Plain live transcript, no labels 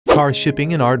Car shipping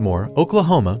in Ardmore,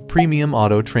 Oklahoma, premium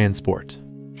auto transport.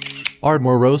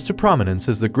 Ardmore rose to prominence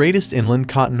as the greatest inland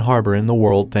cotton harbor in the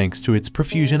world thanks to its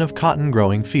profusion of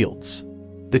cotton-growing fields.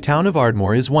 The town of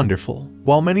Ardmore is wonderful.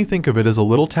 While many think of it as a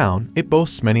little town, it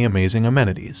boasts many amazing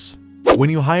amenities. When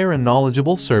you hire a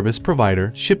knowledgeable service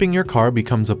provider, shipping your car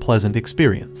becomes a pleasant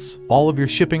experience. All of your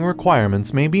shipping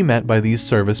requirements may be met by these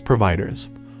service providers,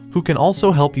 who can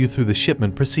also help you through the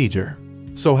shipment procedure.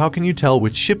 So how can you tell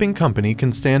which shipping company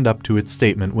can stand up to its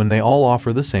statement when they all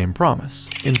offer the same promise?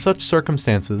 In such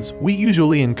circumstances, we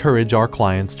usually encourage our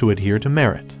clients to adhere to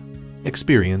merit.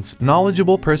 Experience,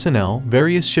 knowledgeable personnel,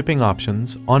 various shipping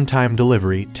options, on-time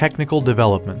delivery, technical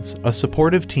developments, a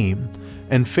supportive team,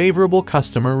 and favorable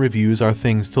customer reviews are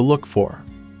things to look for.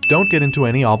 Don't get into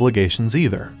any obligations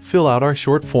either. Fill out our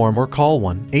short form or call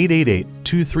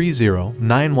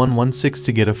 1-888-230-9116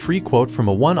 to get a free quote from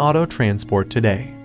a One Auto Transport today.